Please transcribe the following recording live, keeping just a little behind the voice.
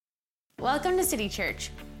Welcome to City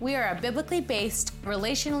Church. We are a biblically based,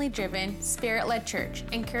 relationally driven, spirit-led church,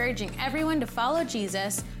 encouraging everyone to follow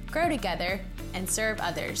Jesus, grow together, and serve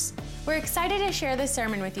others. We're excited to share this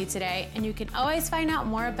sermon with you today, and you can always find out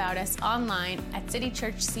more about us online at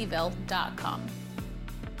citychurchseville.com.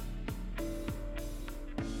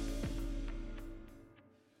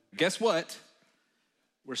 Guess what?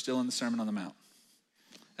 We're still in the Sermon on the Mount.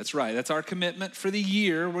 That's right. That's our commitment for the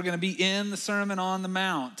year. We're going to be in the Sermon on the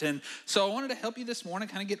Mount. And so I wanted to help you this morning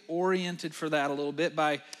kind of get oriented for that a little bit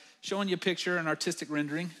by showing you a picture, an artistic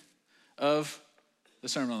rendering of the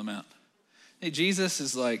Sermon on the Mount. Hey, Jesus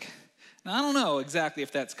is like, now I don't know exactly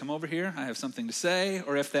if that's come over here, I have something to say,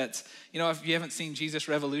 or if that's, if you haven't seen Jesus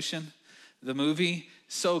Revolution, the movie,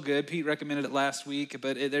 so good. Pete recommended it last week,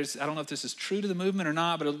 but I don't know if this is true to the movement or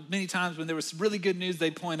not, but many times when there was really good news,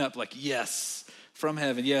 they'd point up like, yes, from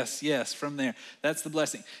heaven, yes, yes, from there. That's the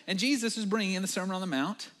blessing. And Jesus is bringing in the Sermon on the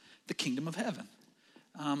Mount, the kingdom of heaven.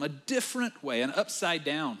 A different way, an upside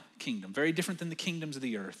down kingdom, very different than the kingdoms of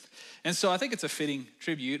the earth. And so I think it's a fitting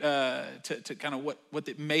tribute to kind of what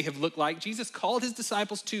it may have looked like. Jesus called his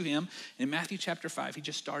disciples to him. In Matthew chapter 5, he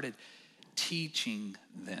just started teaching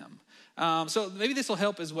them. So maybe this will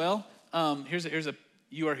help as well.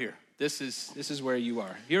 You are here. This is where you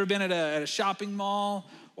are. You ever been at a shopping mall,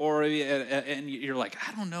 and you're like,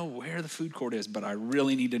 I don't know where the food court is, but I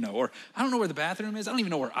really need to know. Or I don't know where the bathroom is. I don't even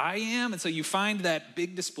know where I am. And so you find that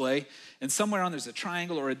big display, and somewhere on there's a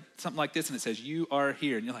triangle or something like this, and it says, you are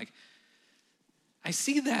here. And you're like, I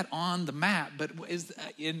see that on the map, but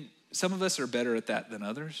some of us are better at that than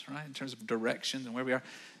others, right? In terms of directions and where we are.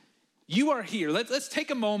 You are here. Let's take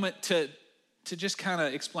a moment to just kind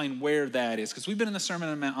of explain where that is, because we've been in the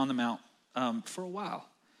Sermon on the Mount for a while.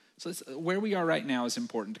 So where we are right now is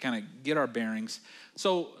important to kind of get our bearings.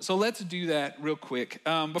 So let's do that real quick.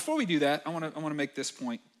 Before we do that, I want to make this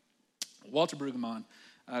point. Walter Brueggemann,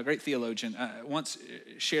 a great theologian, once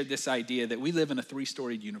shared this idea that we live in a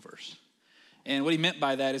three-storied universe. And what he meant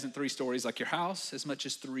by that isn't three stories like your house, as much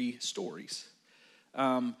as three stories.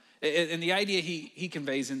 And the idea he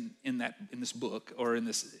conveys in this book or in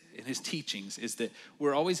his teachings is that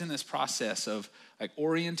we're always in this process of like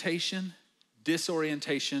orientation,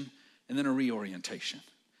 disorientation, and then a reorientation.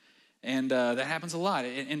 And that happens a lot.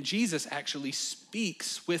 And Jesus actually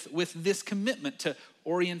speaks with this commitment to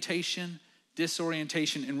orientation,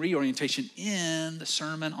 disorientation, and reorientation in the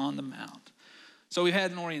Sermon on the Mount. So we've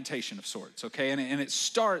had an orientation of sorts, okay? And it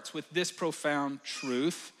starts with this profound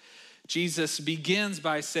truth. Jesus begins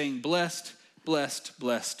by saying, blessed, blessed,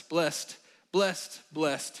 blessed, blessed, blessed,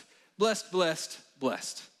 blessed, blessed, blessed,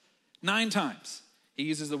 blessed. 9 times he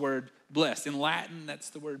uses the word blessed. In Latin, that's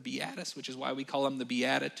the word beatus, which is why we call them the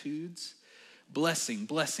Beatitudes. Blessing,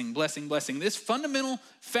 blessing, blessing, blessing. This fundamental,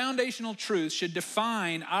 foundational truth should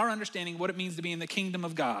define our understanding of what it means to be in the kingdom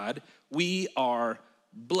of God. We are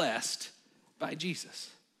blessed by Jesus.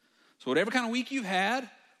 So whatever kind of week you've had,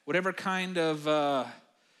 whatever kind of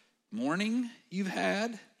morning you've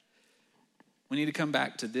had, we need to come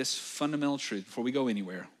back to this fundamental truth before we go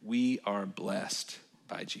anywhere. We are blessed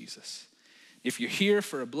by Jesus. If you're here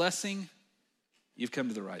for a blessing, you've come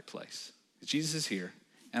to the right place. Jesus is here,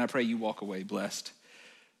 and I pray you walk away blessed.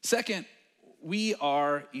 Second, we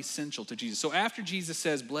are essential to Jesus. So after Jesus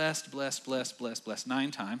says blessed, blessed, blessed, blessed, blessed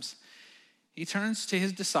 9 times, he turns to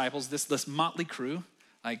his disciples, this motley crew,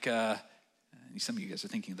 like some of you guys are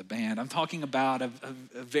thinking of the band. I'm talking about a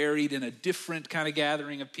varied and a different kind of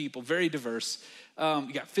gathering of people, very diverse.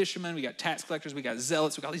 We got fishermen, we got tax collectors, we got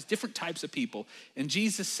zealots, we got all these different types of people. And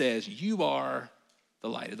Jesus says, you are the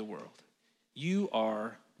light of the world. You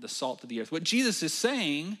are the salt of the earth. What Jesus is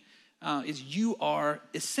saying is you are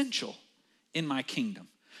essential in my kingdom.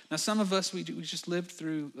 Now, some of us, we just lived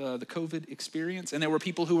through the COVID experience, and there were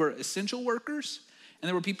people who were essential workers, and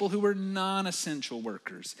there were people who were non-essential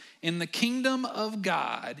workers. In the kingdom of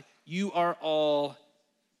God, you are all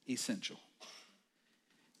essential.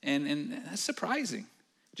 And that's surprising.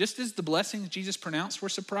 Just as the blessings Jesus pronounced were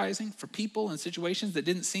surprising for people and situations that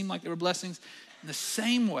didn't seem like they were blessings, in the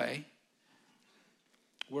same way,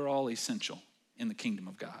 we're all essential in the kingdom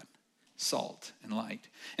of God. Salt and light.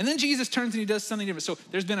 And then Jesus turns and he does something different. So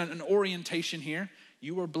there's been an orientation here.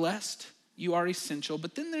 You are blessed. You are essential,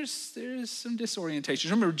 but then there's some disorientation.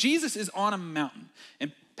 Remember, Jesus is on a mountain,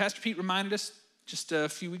 and Pastor Pete reminded us just a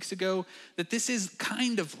few weeks ago that this is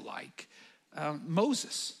kind of like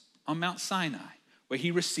Moses on Mount Sinai, where he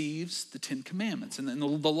receives the 10 Commandments and then the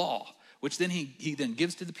law, which then he then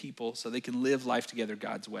gives to the people so they can live life together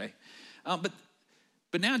God's way.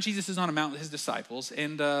 But now Jesus is on a mountain with his disciples,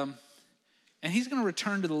 and he's going to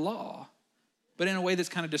return to the law, but in a way that's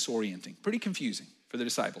kind of disorienting, pretty confusing for the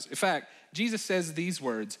disciples. In fact, Jesus says these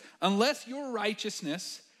words, unless your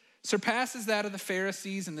righteousness surpasses that of the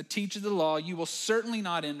Pharisees and the teachers of the law, you will certainly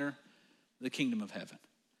not enter the kingdom of heaven.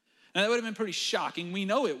 Now, that would have been pretty shocking. We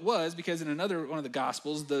know it was because in another one of the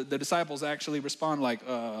Gospels, the disciples actually respond like,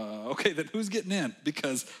 okay, then who's getting in?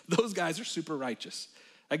 Because those guys are super righteous.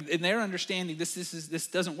 Like in their understanding, this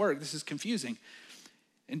doesn't work. This is confusing.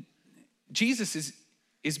 And Jesus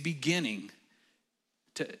is beginning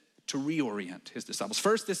to reorient his disciples.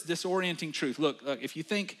 First, this disorienting truth. Look, if you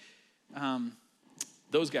think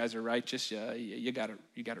those guys are righteous, you got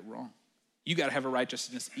it wrong. You got to have a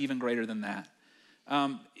righteousness even greater than that.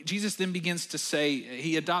 Jesus then begins to say,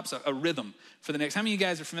 he adopts a rhythm for the next. How many of you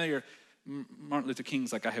guys are familiar? Martin Luther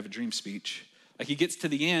King's like, I have a dream speech. Like he gets to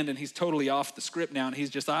the end and he's totally off the script now and he's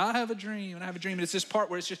just, I have a dream and I have a dream. And it's this part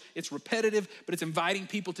where it's repetitive, but it's inviting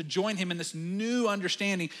people to join him in this new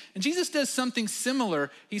understanding. And Jesus does something similar.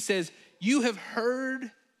 He says, you have heard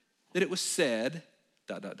that it was said, ...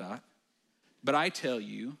 but I tell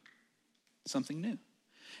you something new.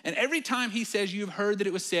 And every time he says you've heard that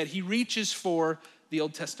it was said, he reaches for the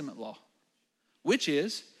Old Testament law, which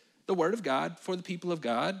is the word of God for the people of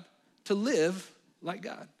God to live like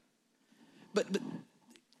God. But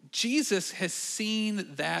Jesus has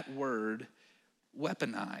seen that word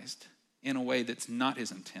weaponized in a way that's not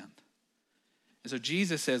his intent. And so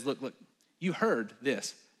Jesus says, look, you heard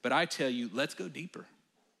this, but I tell you, let's go deeper.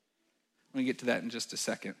 I'm going to get to that in just a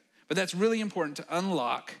second. But that's really important to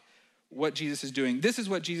unlock what Jesus is doing. This is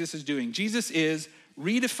what Jesus is doing. Jesus is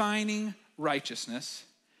redefining righteousness,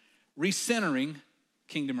 recentering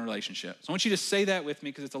kingdom relationship. So I want you to say that with me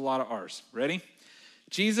because it's a lot of R's. Ready?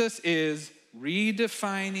 Jesus is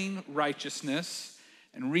redefining righteousness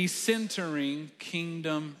and recentering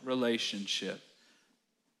kingdom relationship.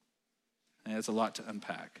 And that's a lot to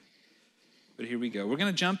unpack. But here we go. We're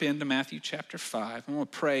going to jump into Matthew chapter 5. I'm going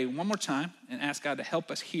to pray one more time and ask God to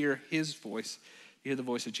help us hear his voice, hear the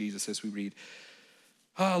voice of Jesus as we read.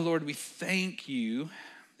 Oh, Lord, we thank you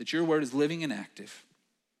that your word is living and active.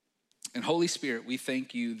 And Holy Spirit, we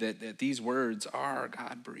thank you that these words are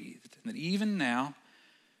God-breathed and that even now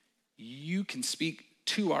you can speak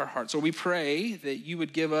to our hearts. So we pray that you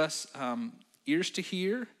would give us ears to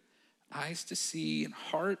hear, eyes to see, and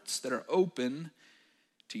hearts that are open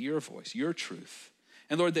to your voice, your truth.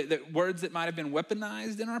 And Lord, that words that might have been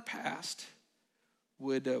weaponized in our past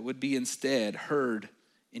would be instead heard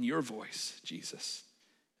in your voice, Jesus.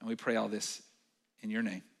 And we pray all this in your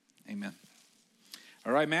name. Amen.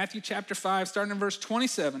 All right, Matthew chapter 5, starting in verse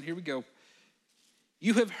 27. Here we go.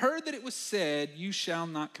 You have heard that it was said, you shall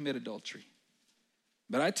not commit adultery.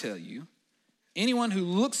 But I tell you, anyone who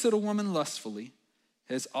looks at a woman lustfully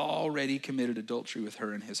has already committed adultery with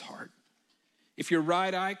her in his heart. If your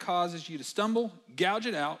right eye causes you to stumble, gouge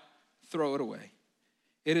it out, throw it away.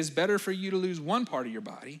 It is better for you to lose one part of your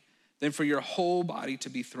body than for your whole body to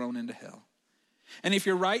be thrown into hell. And if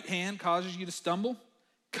your right hand causes you to stumble,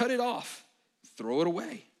 cut it off, throw it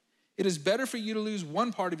away. It is better for you to lose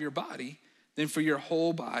one part of your body than for your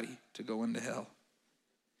whole body to go into hell.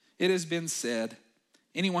 It has been said,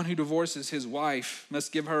 anyone who divorces his wife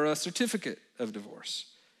must give her a certificate of divorce.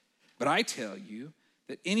 But I tell you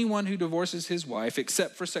that anyone who divorces his wife,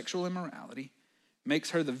 except for sexual immorality, makes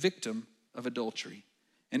her the victim of adultery.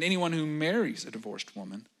 And anyone who marries a divorced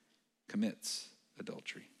woman commits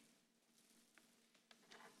adultery.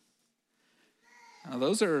 Now,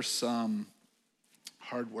 those are some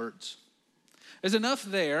hard words. There's enough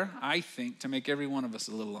there, I think, to make every one of us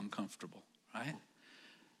a little uncomfortable, right?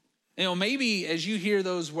 You know, maybe as you hear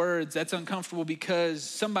those words, that's uncomfortable because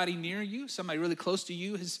somebody near you, somebody really close to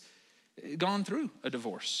you has gone through a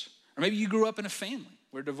divorce. Or maybe you grew up in a family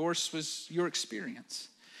where divorce was your experience.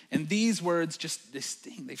 And these words just, they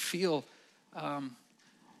sting. They feel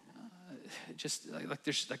just like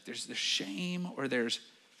there's shame or there's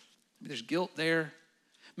guilt there.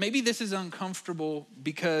 Maybe this is uncomfortable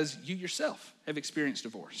because you yourself have experienced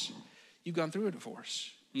divorce. You've gone through a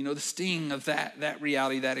divorce. You know the sting of that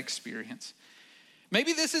reality, that experience.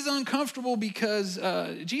 Maybe this is uncomfortable because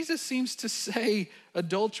Jesus seems to say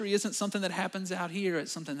adultery isn't something that happens out here,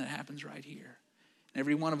 it's something that happens right here. And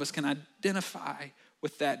every one of us can identify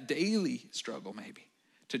with that daily struggle maybe,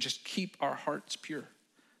 to just keep our hearts pure,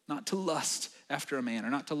 not to lust after a man or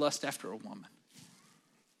not to lust after a woman.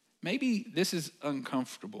 Maybe this is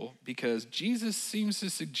uncomfortable because Jesus seems to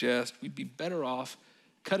suggest we'd be better off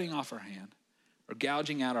cutting off our hand or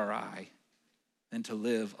gouging out our eye than to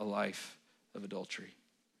live a life of adultery.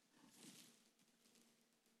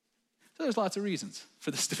 So there's lots of reasons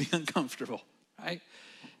for this to be uncomfortable, right?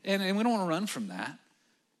 And we don't want to run from that.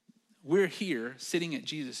 We're here sitting at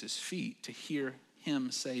Jesus' feet to hear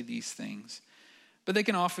him say these things. But they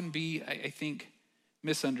can often be, I think,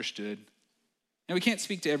 misunderstood. Now, we can't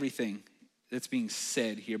speak to everything that's being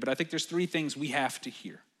said here, but I think there's 3 things we have to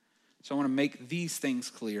hear. So I want to make these things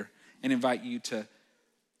clear and invite you to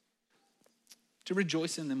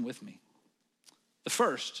rejoice in them with me. The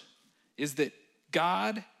first is that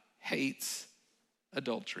God hates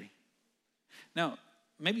adultery. Now,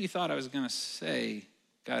 maybe you thought I was going to say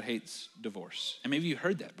God hates divorce, and maybe you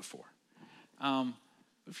heard that before.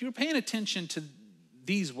 If you're paying attention to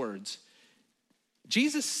these words,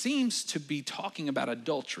 Jesus seems to be talking about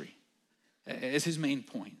adultery as his main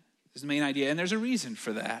point, his main idea, and there's a reason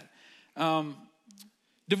for that.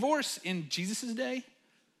 Divorce in Jesus' day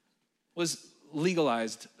was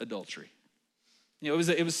legalized adultery. It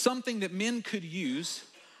was something that men could use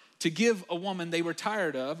to give a woman they were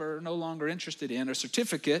tired of or no longer interested in a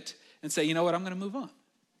certificate and say, you know what, I'm going to move on.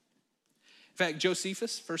 In fact,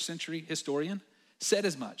 Josephus, first century historian, said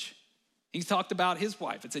as much. He talked about his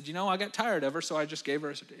wife and said, I got tired of her, so I just gave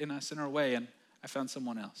her and I sent her away and I found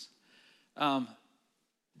someone else.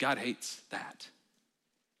 God hates that.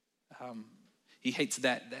 He hates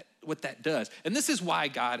that what that does. And this is why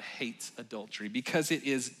God hates adultery, because it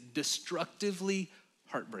is destructively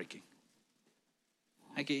heartbreaking.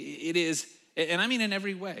 Like it is, and I mean in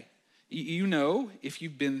every way. You know, if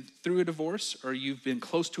you've been through a divorce or you've been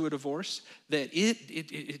close to a divorce, that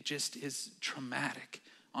it just is traumatic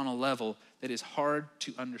on a level that is hard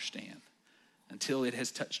to understand until it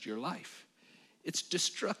has touched your life. It's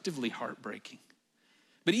destructively heartbreaking.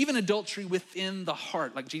 But even adultery within the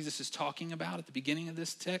heart, like Jesus is talking about at the beginning of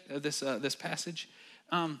this this passage,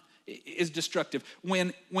 is destructive.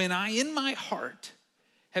 When I, in my heart,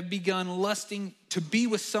 have begun lusting to be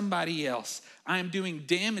with somebody else, I am doing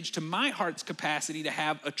damage to my heart's capacity to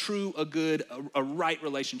have a true, a good, a right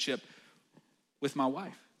relationship with my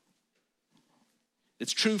wife.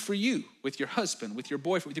 It's true for you, with your husband, with your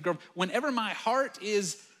boyfriend, with your girlfriend. Whenever my heart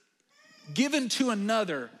is given to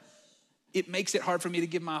another, it makes it hard for me to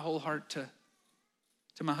give my whole heart to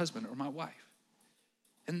my husband or my wife.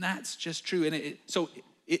 And that's just true. And so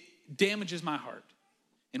it damages my heart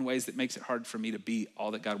in ways that makes it hard for me to be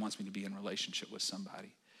all that God wants me to be in relationship with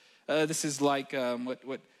somebody. This is like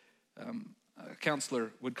what a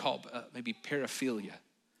counselor would call maybe paraphilia.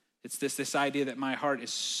 It's this idea that my heart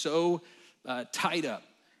is so tied up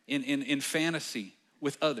in fantasy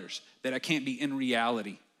with others that I can't be in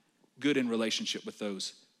reality good in relationship with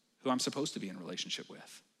those who I'm supposed to be in relationship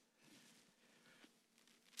with.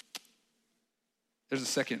 There's a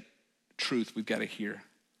second truth we've got to hear.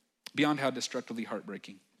 Beyond how destructively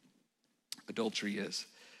heartbreaking adultery is,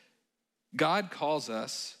 God calls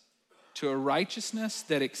us to a righteousness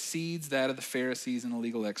that exceeds that of the Pharisees and the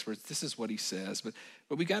legal experts. This is what he says, but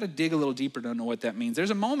we got to dig a little deeper to know what that means.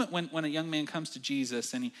 There's a moment when a young man comes to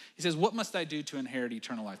Jesus and he says, what must I do to inherit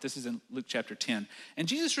eternal life? This is in Luke chapter 10. And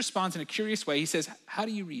Jesus responds in a curious way. He says, how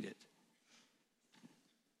do you read it?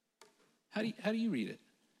 How do you read it?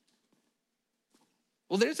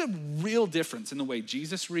 Well, there's a real difference in the way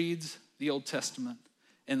Jesus reads the Old Testament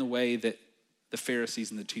and the way that the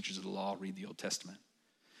Pharisees and the teachers of the law read the Old Testament.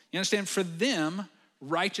 You understand, for them,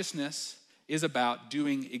 righteousness is about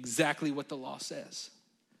doing exactly what the law says.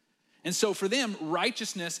 And so for them,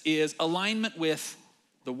 righteousness is alignment with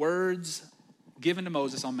the words given to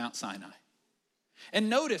Moses on Mount Sinai. And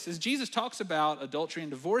notice, as Jesus talks about adultery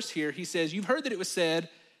and divorce here, he says, you've heard that it was said,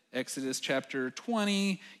 Exodus chapter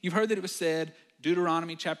 20, you've heard that it was said,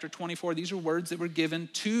 Deuteronomy chapter 24, these are words that were given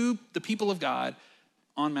to the people of God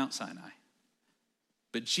on Mount Sinai.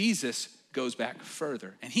 But Jesus goes back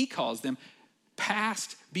further, and he calls them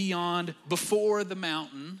past, beyond, before the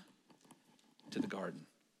mountain to the garden.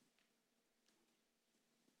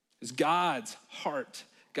 It's God's heart,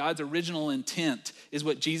 God's original intent is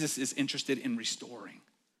what Jesus is interested in restoring.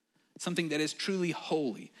 Something that is truly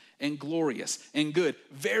holy and glorious and good,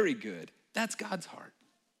 very good. That's God's heart.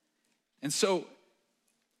 And so,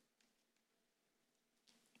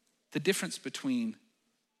 the difference between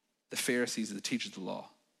the Pharisees and the teachers of the law,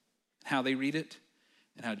 how they read it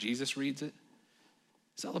and how Jesus reads it,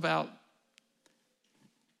 it's all about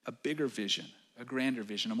a bigger vision, a grander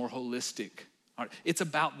vision, a more holistic heart. It's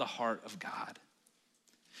about the heart of God.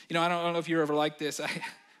 You know, I don't know if you're ever like this. I was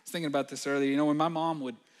thinking about this earlier. You know, when my mom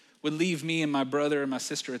would leave me and my brother and my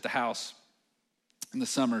sister at the house in the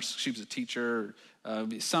summers, she was a teacher.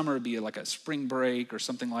 Summer would be like a spring break or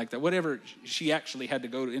something like that. Whatever, she actually had to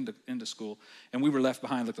go into school, and we were left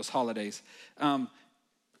behind like those holidays.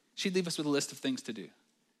 She'd leave us with a list of things to do.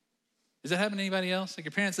 Does that happen to anybody else? Like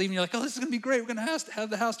your parents leave and you're like, oh, this is going to be great. We're going to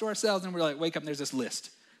have the house to ourselves. And we're like, wake up and there's this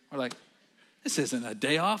list. We're like, This isn't a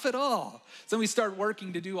day off at all. So we start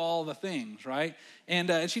working to do all the things, right?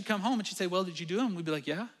 And she'd come home and she'd say, well, did you do them? We'd be like,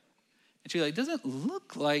 yeah. And she'd be like, doesn't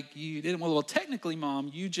look like you didn't. Well, technically,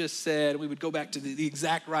 Mom, you just said, we would go back to the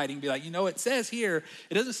exact writing and be like, it says here,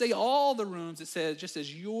 it doesn't say all the rooms. It just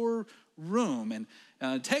says your room.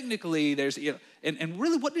 And technically, there's, and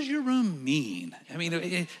really, what does your room mean? I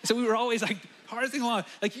mean, so we were always like, parsing along,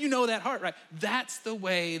 like, that heart, right? That's the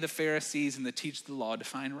way the Pharisees and the teachers of the law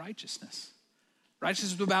define righteousness.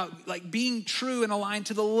 Righteousness is about like being true and aligned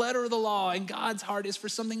to the letter of the law, and God's heart is for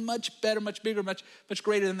something much better, much bigger, much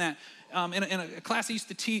greater than that. In a class I used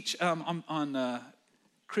to teach on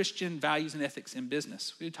Christian values and ethics in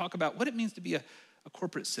business, we would talk about what it means to be a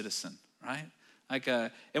corporate citizen, right? Like,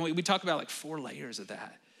 and we talk about like 4 layers of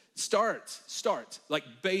that. Starts like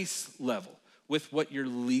base level with what you're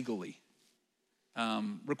legally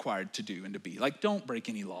required to do and to be. Like, don't break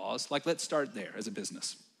any laws. Like, let's start there as a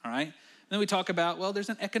business, all right? Then we talk about, well, there's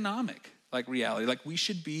an economic like reality. Like, we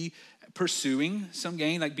should be pursuing some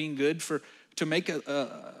gain, like being good to make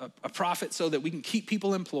a profit so that we can keep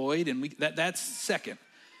people employed, and that's second.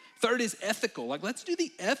 Third is ethical. Like, let's do the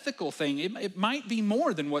ethical thing. It might be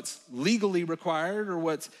more than what's legally required or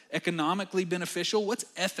what's economically beneficial. What's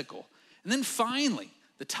ethical? And then finally,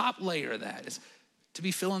 the top layer of that is to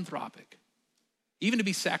be philanthropic, even to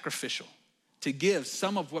be sacrificial, to give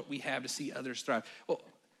some of what we have to see others thrive. Well,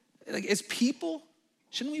 like, as people,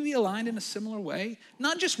 shouldn't we be aligned in a similar way?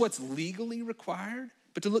 Not just what's legally required,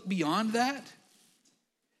 but to look beyond that.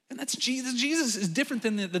 And that's Jesus. Jesus is different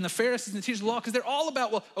than the Pharisees and the teachers of the law, because they're all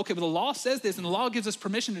about, well, okay, well, the law says this, and the law gives us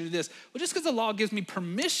permission to do this. Well, just because the law gives me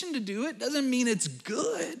permission to do it doesn't mean it's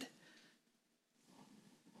good.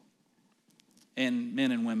 And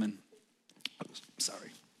men and women,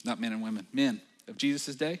 not men and women, men of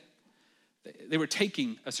Jesus' day, they were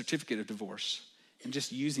taking a certificate of divorce and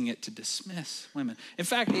just using it to dismiss women. In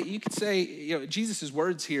fact, you could say, Jesus'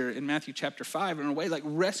 words here in Matthew chapter 5 are in a way like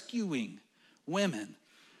rescuing women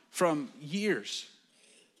from years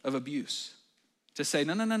of abuse, to say,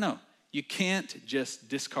 no. You can't just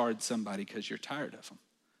discard somebody because you're tired of them.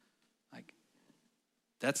 Like,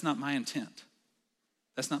 that's not my intent.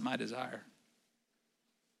 That's not my desire.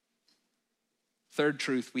 Third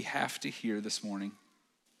truth we have to hear this morning,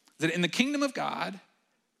 that in the kingdom of God,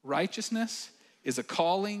 righteousness is a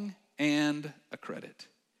calling and a credit.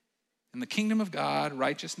 In the kingdom of God,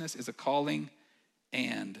 righteousness is a calling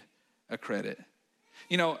and a credit.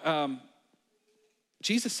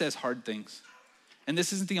 Jesus says hard things, and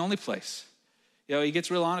this isn't the only place. He gets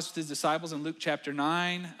real honest with his disciples in Luke chapter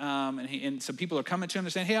 9, and some people are coming to him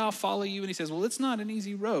and saying, hey, I'll follow you. And he says, well, it's not an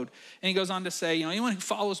easy road. And he goes on to say, anyone who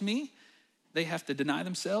follows me, they have to deny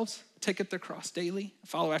themselves, take up their cross daily,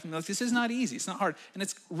 follow after me. Like, this is not easy. It's not hard. And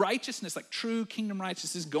it's righteousness, like true kingdom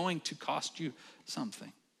righteousness, is going to cost you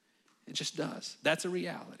something. It just does. That's a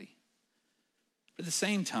reality. But at the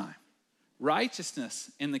same time,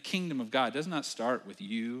 righteousness in the kingdom of God does not start with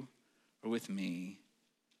you or with me.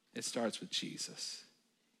 It starts with Jesus.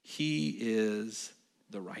 He is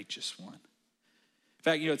the righteous one. In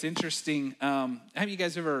fact, it's interesting. Have you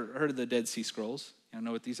guys ever heard of the Dead Sea Scrolls? You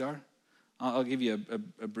know what these are? I'll give you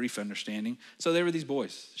a brief understanding. So there were these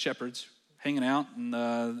boys, shepherds, hanging out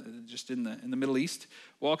just in the Middle East,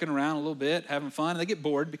 walking around a little bit, having fun. And they get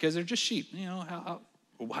bored because they're just sheep. We're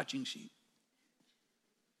watching sheep.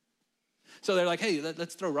 So they're like, hey,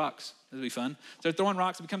 let's throw rocks. It'll be fun. So they're throwing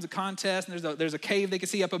rocks. It becomes a contest, and there's a cave they can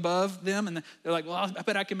see up above them. And they're like, well, I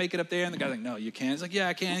bet I can make it up there. And the guy's like, no, you can't. He's like, yeah,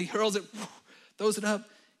 I can. He hurls it, throws it up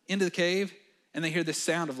into the cave. And they hear this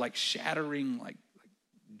sound of like shattering like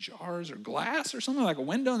jars or glass or something, like a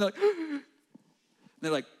window. And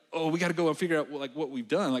they're like, oh, we got to go and figure out what we've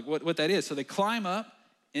done, like what that is. So they climb up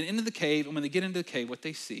and into the cave. And when they get into the cave, what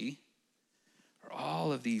they see are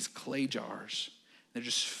all of these clay jars. They're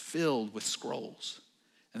just filled with scrolls.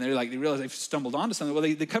 And they realize they've stumbled onto something. Well,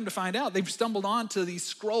 they come to find out they've stumbled onto these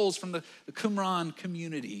scrolls from the Qumran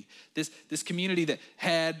community, this community that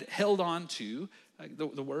had held on to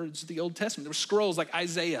the words of the Old Testament. There were scrolls like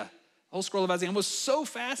Isaiah, the whole scroll of Isaiah. And what's so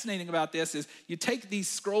fascinating about this is you take these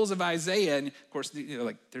scrolls of Isaiah, and of course,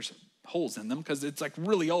 there's holes in them because it's like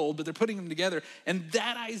really old, but they're putting them together. And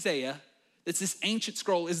that Isaiah, that's this ancient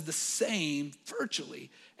scroll, is the same virtually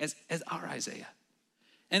as our Isaiah.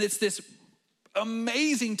 And it's this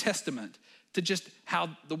amazing testament to just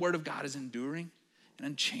how the word of God is enduring and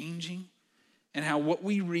unchanging, and how what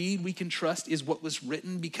we read we can trust is what was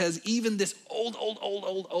written, because even this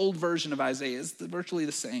old version of Isaiah is virtually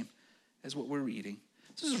the same as what we're reading.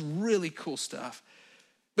 This is really cool stuff.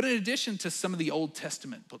 But in addition to some of the Old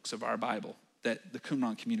Testament books of our Bible, that the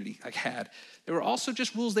Qumran community had. There were also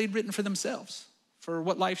just rules they'd written for themselves for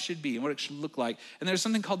what life should be and what it should look like. And there's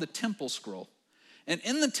something called the temple scroll. And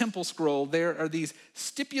in the temple scroll, there are these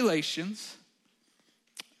stipulations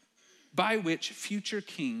by which future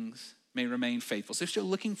kings may remain faithful. So they're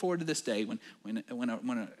looking forward to this day when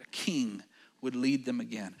a king would lead them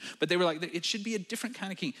again. But they were like, it should be a different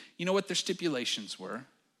kind of king. You know what their stipulations were?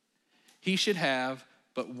 He should have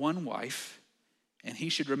but one wife, and he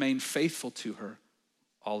should remain faithful to her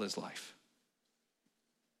all his life.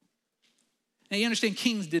 Now you understand,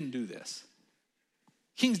 kings didn't do this.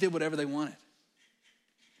 Kings did whatever they wanted.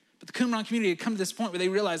 But the Qumran community had come to this point where they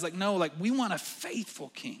realized, no, we want a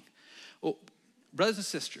faithful king. Well, brothers and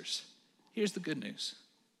sisters, here's the good news.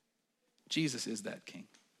 Jesus is that king.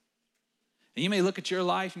 And you may look at your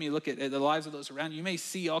life, you may look at the lives of those around you, you may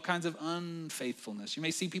see all kinds of unfaithfulness. You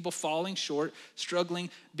may see people falling short, struggling,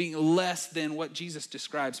 being less than what Jesus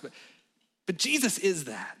describes. But Jesus is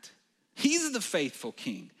that. He's the faithful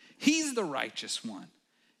king. He's the righteous one.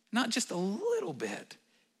 Not just a little bit.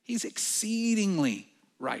 He's exceedingly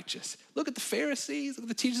righteous. Look at the Pharisees, look at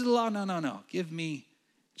the teachers of the law. No. Give me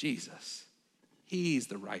Jesus. He's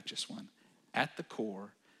the righteous one at the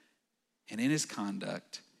core, and in his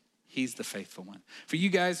conduct, he's the faithful one. For you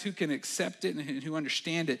guys who can accept it and who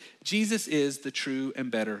understand it, Jesus is the true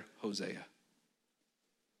and better Hosea.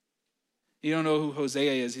 You don't know who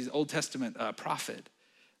Hosea is. He's an Old Testament prophet.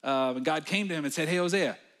 And God came to him and said, hey,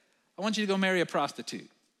 Hosea, I want you to go marry a prostitute.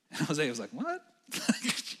 And Hosea was like, what?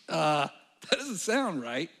 That doesn't sound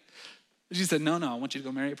right. She said, no, I want you to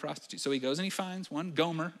go marry a prostitute. So he goes and he finds one.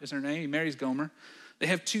 Gomer is her name. He marries Gomer. They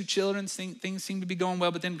have 2 children. Things seem to be going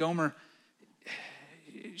well, but then Gomer,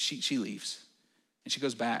 she leaves. And she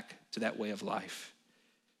goes back to that way of life.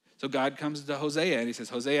 So God comes to Hosea and he says,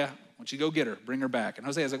 Hosea, I want you to go get her, bring her back. And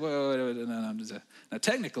Hosea's like, whoa. Now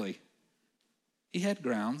technically, he had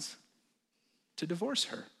grounds to divorce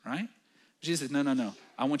her, right? Jesus says, no,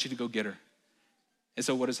 I want you to go get her. And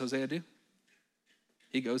so what does Hosea do?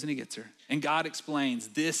 He goes and he gets her. And God explains,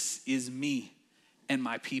 this is me and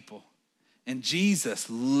my people. And Jesus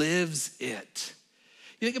lives it.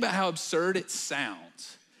 You think about how absurd it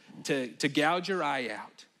sounds to gouge your eye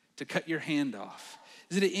out, to cut your hand off.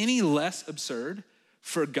 Is it any less absurd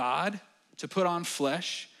for God to put on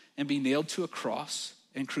flesh and be nailed to a cross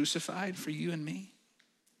and crucified for you and me?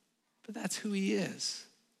 But that's who he is.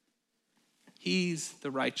 He's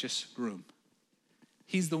the righteous groom.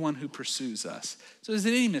 He's the one who pursues us. So is it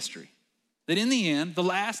any mystery that in the end, the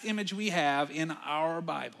last image we have in our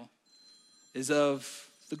Bible is of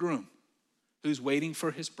the groom who's waiting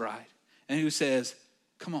for his bride and who says,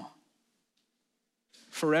 come on,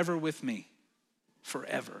 forever with me,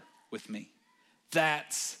 forever with me.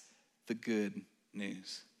 That's the good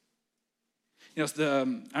news. You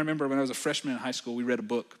know, I remember when I was a freshman in high school, we read a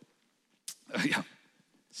book.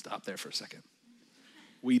 Stop there for a second.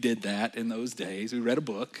 We did that in those days. We read a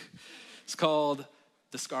book. It's called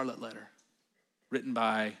The Scarlet Letter, written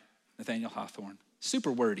by Nathaniel Hawthorne.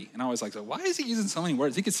 Super wordy. And I was like, so why is he using so many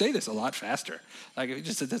words? He could say this a lot faster. Like if he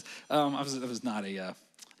just said this. I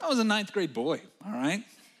was a ninth grade boy, all right?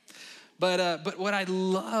 But what I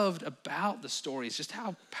loved about the story is just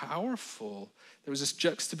how powerful. There was this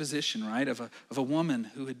juxtaposition, right, of a woman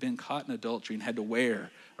who had been caught in adultery and had to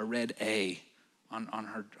wear a red A on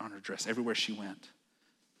her dress everywhere she went.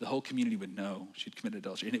 The whole community would know she'd committed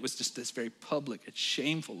adultery. And it was just this very public and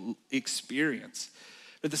shameful experience.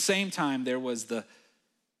 But at the same time, there was the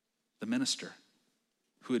minister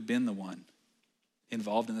who had been the one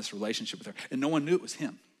involved in this relationship with her. And no one knew it was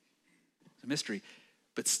him. It was a mystery.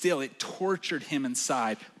 But still, it tortured him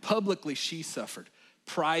inside. Publicly, she suffered.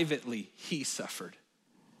 Privately, he suffered.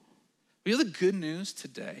 We have the good news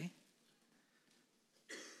today.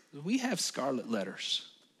 We have scarlet letters.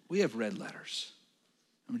 We have red letters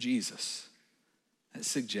from Jesus that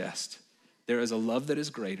suggest there is a love that is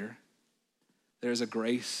greater. There is a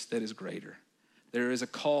grace that is greater. There is a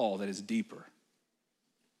call that is deeper.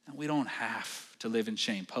 And we don't have to live in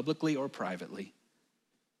shame, publicly or privately.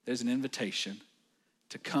 There's an invitation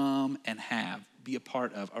to come and be a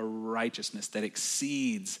part of a righteousness that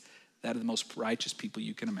exceeds that of the most righteous people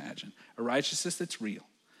you can imagine. A righteousness that's real.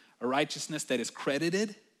 A righteousness that is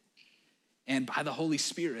credited. And by the Holy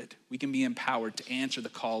Spirit, we can be empowered to answer the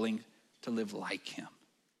calling to live like him.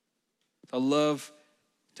 I love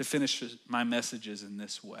to finish my messages in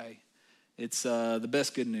this way. It's the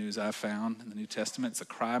best good news I've found in the New Testament. It's a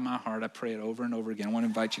cry of my heart. I pray it over and over again. I want to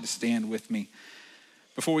invite you to stand with me.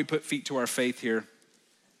 Before we put feet to our faith here,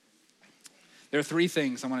 there are 3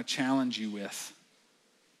 things I want to challenge you with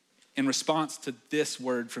in response to this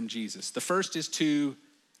word from Jesus. The first is to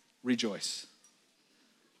rejoice.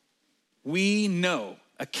 We know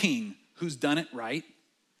a king who's done it right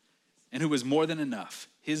and who is more than enough.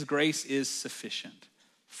 His grace is sufficient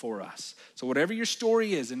for us. So whatever your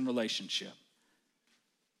story is in relationship,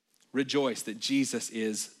 rejoice that Jesus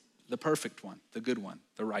is the perfect one, the good one,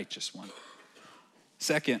 the righteous one.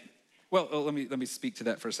 Second, let me speak to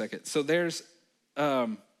that for a second. So there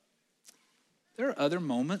are other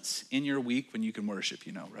moments in your week when you can worship,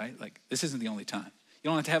 right? Like this isn't the only time. You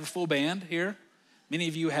don't have to have a full band here. Many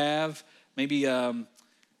of you have maybe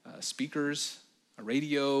speakers, a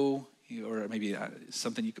radio, or maybe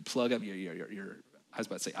something you could plug up your I was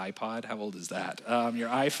about to say iPod. How old is that? Your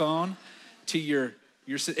iPhone to your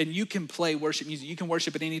and you can play worship music. You can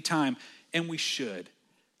worship at any time, and we should.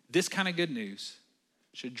 This kind of good news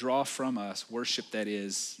should draw from us worship that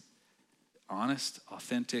is honest,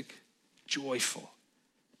 authentic, joyful,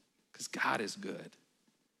 because God is good,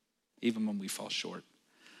 even when we fall short.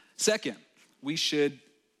 Second, we should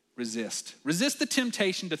resist. Resist the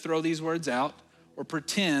temptation to throw these words out or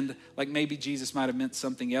pretend like maybe Jesus might have meant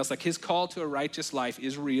something else. Like his call to a righteous life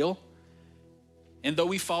is real. And though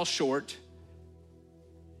we fall short,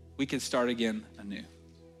 we can start again anew.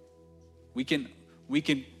 We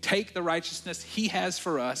can take the righteousness he has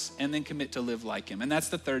for us and then commit to live like him. And that's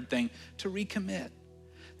the third thing, to recommit.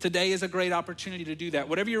 Today is a great opportunity to do that.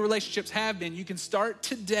 Whatever your relationships have been, you can start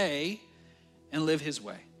today and live his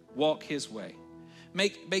way, walk his way.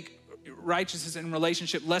 Make righteousness and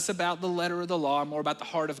relationship less about the letter of the law, more about the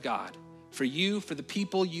heart of God. For you, for the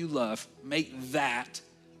people you love, make that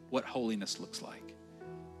what holiness looks like.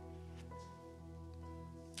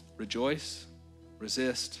 Rejoice,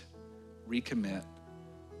 resist, recommit.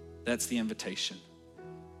 That's the invitation.